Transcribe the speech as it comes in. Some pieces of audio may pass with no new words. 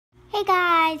Hey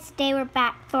guys, today we're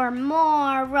back for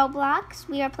more Roblox.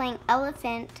 We are playing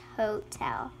Elephant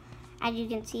Hotel. As you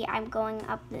can see, I'm going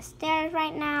up the stairs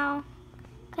right now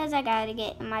because I gotta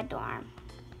get in my dorm.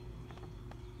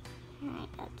 Alright,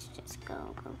 let's just go.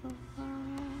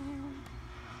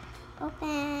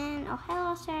 Open. Oh,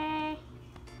 hello, sir.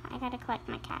 I gotta collect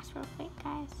my cash real quick,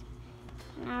 guys.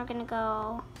 Now we're gonna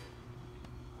go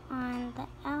on the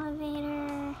elevator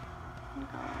and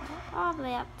go all the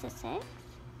way up to 6th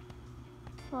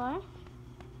floor.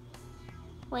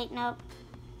 Wait, nope.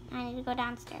 I need to go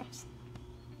downstairs.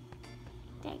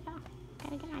 There you go.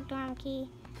 Gotta get my dorm key.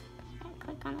 Gotta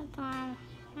click on the dorm.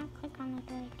 Now click on the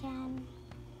door again.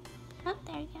 Oh,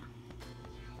 there you go.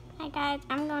 Hi guys,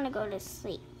 I'm gonna go to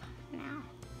sleep now.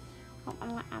 Oh, I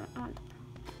want the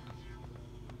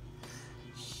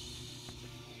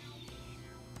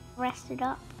rested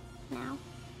up now.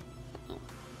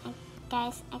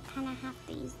 Guys, I kind of have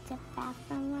to use the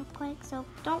bathroom real quick, so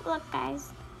don't look,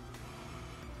 guys.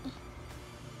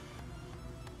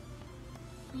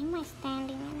 Why am I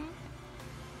standing in it?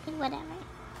 Okay, whatever.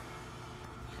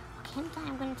 Okay, I'm done.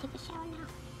 I'm going to take a shower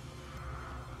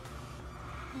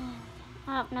now.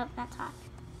 Oh, nope, that's hot.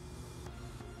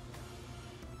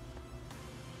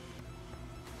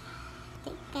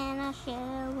 Taking a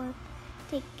shower.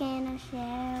 Taking a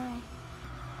shower.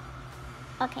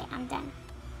 Okay, I'm done.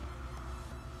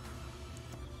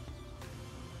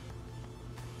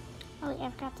 Oh wait,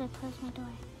 I forgot to close my door.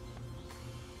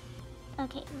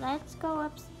 Okay, let's go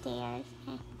upstairs.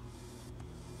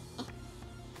 Okay,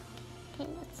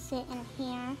 let's sit in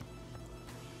here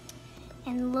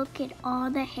and look at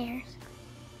all the hairs.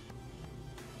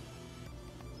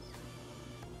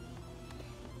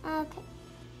 Okay.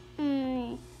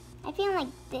 I feel like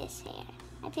this hair.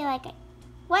 I feel like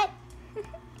what?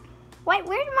 What?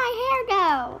 Where did my hair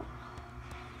go?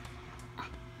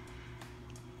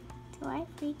 Do I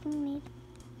freaking need...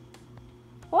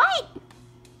 What?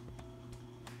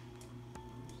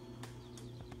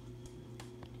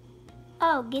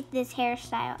 Oh, get this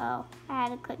hairstyle. Oh, I had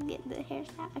to click get the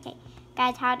hairstyle. Okay,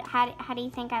 guys, how do you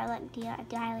think I look? Do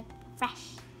I look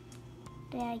fresh?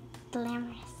 Do I look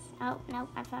glamorous? Oh, nope,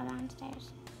 I fell downstairs.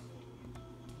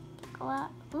 Go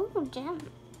up. Ooh, gym.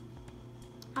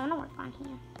 I want to work on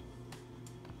here.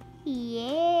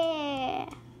 Yeah.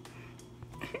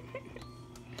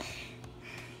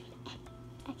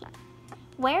 Okay.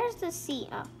 Where's the seat?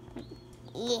 Oh,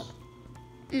 yeah.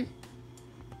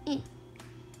 Okay,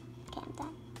 I'm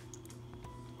done.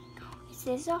 Is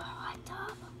this a hot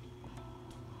tub?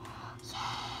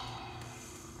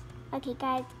 Yes. Okay,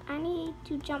 guys, I need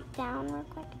to jump down real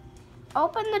quick.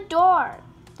 Open the door.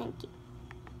 Thank you.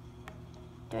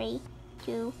 3,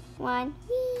 2, 1.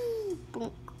 Whee!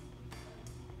 Boom.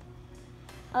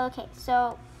 Okay,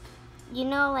 so you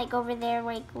know, like over there,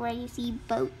 like where you see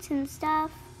boats and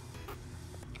stuff.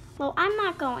 Well, I'm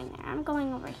not going there. I'm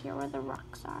going over here where the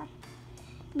rocks are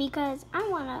because I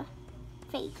want to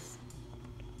face.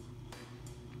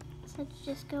 So let's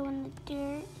just go in the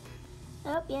dirt.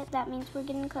 Oh, yeah, that means we're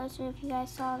getting closer. If you guys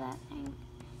saw that thing.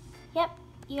 Yep,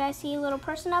 you guys see a little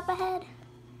person up ahead?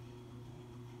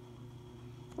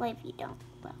 Well, if you don't,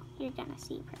 well, you're gonna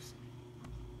see a person.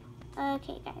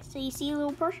 Okay, guys, so you see a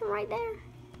little person right there?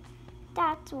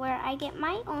 That's where I get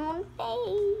my own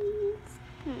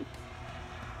face.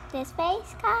 This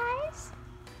face, guys?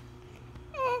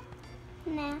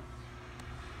 Nah.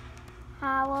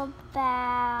 How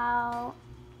about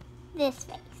this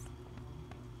face?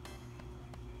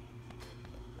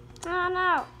 Oh,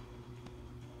 no.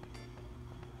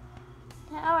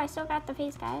 Oh, I still got the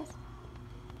face, guys.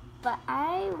 But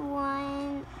I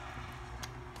want...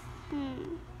 Let's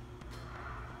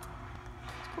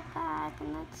go back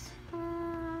and let's...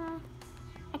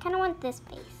 I kind of want this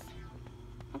face.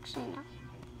 Actually, no.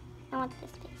 I want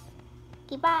this face.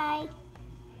 Okay, bye,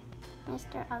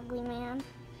 Mr. Ugly Man.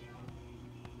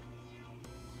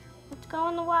 Let's go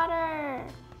in the water.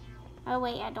 Oh,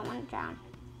 wait, I don't want to drown.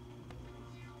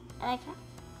 Okay.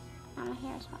 I'm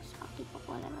here as well, small people,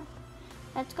 whatever.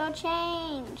 Let's go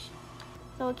change.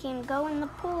 So we can go in the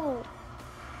pool.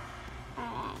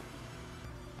 Alright.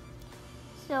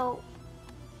 So,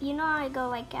 you know I go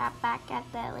like back at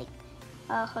the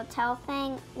hotel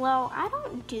thing? Well, I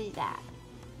don't do that.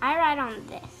 I ride on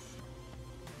this.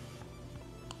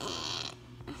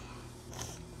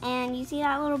 And you see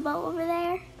that little boat over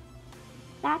there?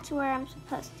 That's where I'm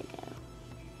supposed to go.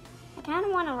 I kind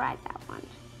of want to ride that one.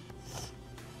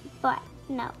 But,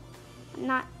 no. I'm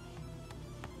not.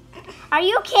 Are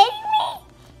you kidding me?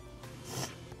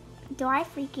 Do I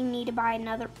freaking need to buy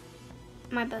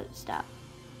my boat stuff?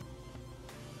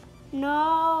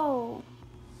 No.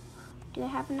 Do I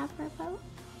have enough for a boat?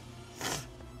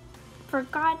 For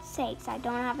God's sakes, I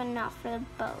don't have enough for the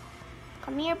boat.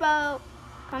 Come here, boat.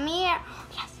 Come here. Oh,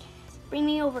 yes, yes. Bring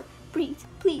me over. Please,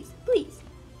 please, please.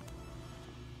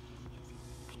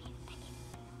 I need it.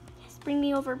 Yes, bring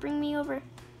me over. Bring me over.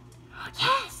 Oh,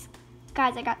 yes.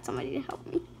 Guys, I got somebody to help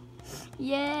me.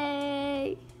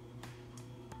 Yay.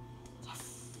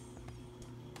 Yes.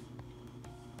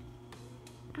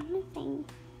 I'm gonna sing.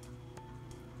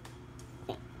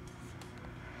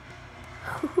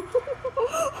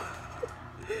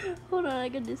 Hold on, I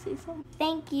gotta say something.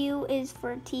 Thank you is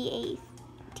for THX.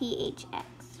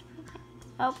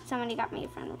 Oh, somebody got me a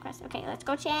friend request. Okay, let's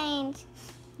go change.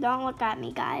 Don't look at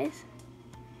me, guys.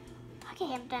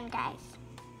 Okay, I'm done, guys.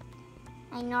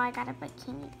 I know I got a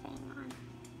bikini thing on.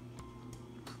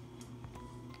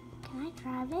 Can I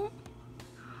drive it?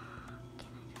 Can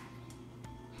I drive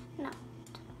it? No.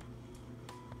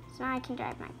 So now I can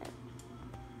drive my boat.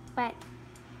 But,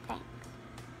 thanks.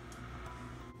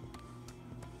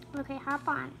 Okay, hop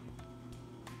on.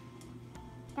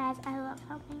 Guys, I love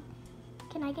helping.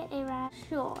 Can I get a ride?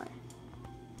 Sure.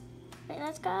 Wait,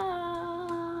 let's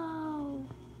go.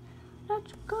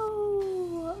 Let's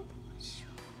go.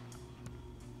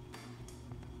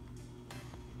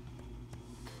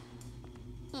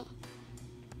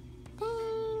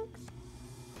 Thanks.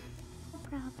 No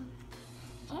problem.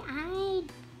 Okay,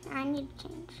 I need to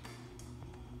change.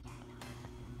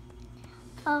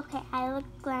 Okay, I look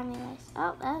glamorous.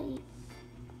 Oh,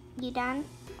 you done?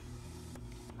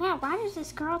 Man, why does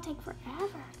this girl take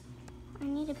forever? I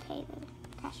need to pay the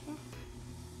cashier.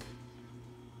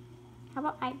 How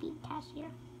about I be cashier?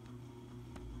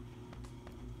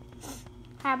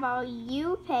 How about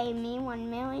you pay me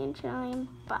 1,000,000 trillion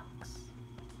bucks?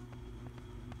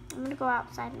 I'm gonna go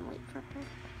outside and wait for her.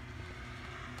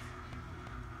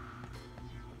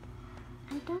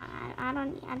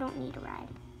 I don't need a ride.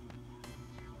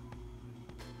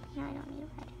 No, I don't need a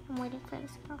ride. I'm waiting for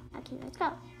this girl. Okay, let's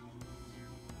go.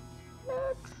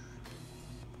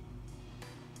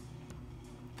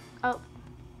 Oh,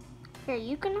 here,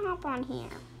 you can hop on here.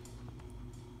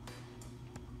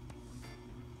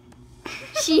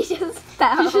 She just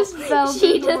fell. She just fell.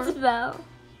 She just fell.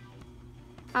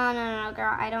 Oh, no,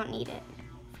 girl, I don't need it.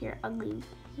 If you're ugly,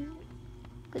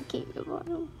 good keep the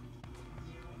bottom.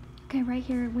 Okay, right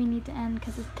here we need to end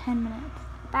because it's 10 minutes.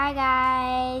 Bye,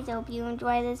 guys. Hope you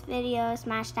enjoy this video.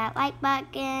 Smash that like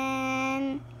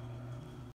button.